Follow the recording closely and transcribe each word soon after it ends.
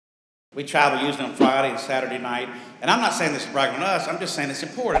We travel usually on Friday and Saturday night. And I'm not saying this is bragging on us. I'm just saying it's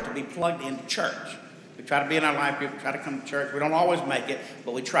important to be plugged into church. We try to be in our life group. We try to come to church. We don't always make it,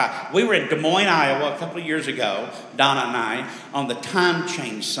 but we try. We were in Des Moines, Iowa a couple of years ago, Donna and I, on the Time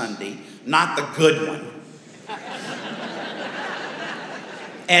Change Sunday, not the good one.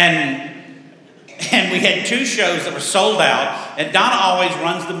 And we had 2 shows that were sold out, and Donna always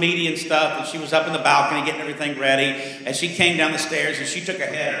runs the media and stuff, and she was up in the balcony getting everything ready, and she came down the stairs, and she took a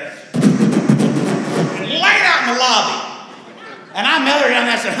header and laid out in the lobby. And I met her down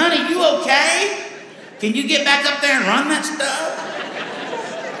there and I said, "Honey, you okay? Can you get back up there and run that stuff?"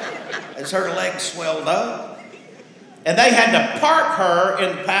 As her legs swelled up. And they had to park her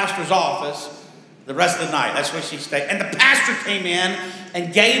in the pastor's office the rest of the night. That's where she stayed. And the pastor came in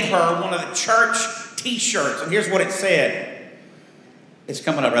and gave her one of the church t-shirts. And here's what it said. It's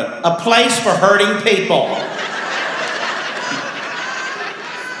coming up, right? "A place for hurting people."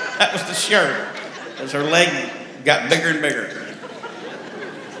 That was the shirt. As her leg got bigger and bigger.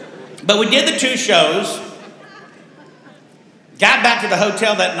 But we did the 2 shows. Got back to the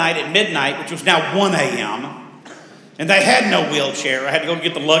hotel that night at midnight, which was now 1 a.m. And they had no wheelchair. I had to go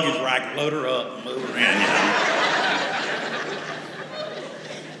get the luggage rack and load her up and move her in, you know.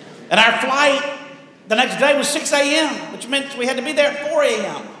 And our flight the next day was 6 a.m., which meant we had to be there at 4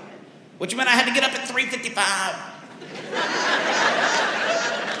 a.m., which meant I had to get up at 3:55.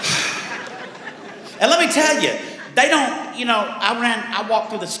 And let me tell you, they don't, you know, I walked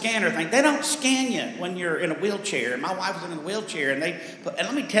through the scanner thing. They don't scan you when you're in a wheelchair. My wife was in a wheelchair, and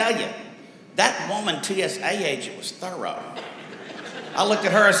let me tell you, that woman TSA agent was thorough. I looked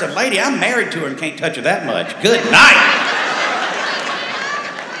at her and said, "Lady, I'm married to her and can't touch her that much. Good night."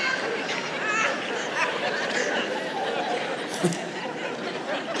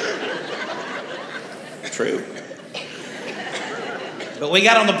 True. But we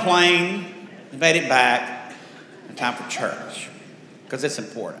got on the plane, we made it back, in time for church, because it's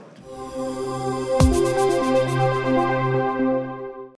important.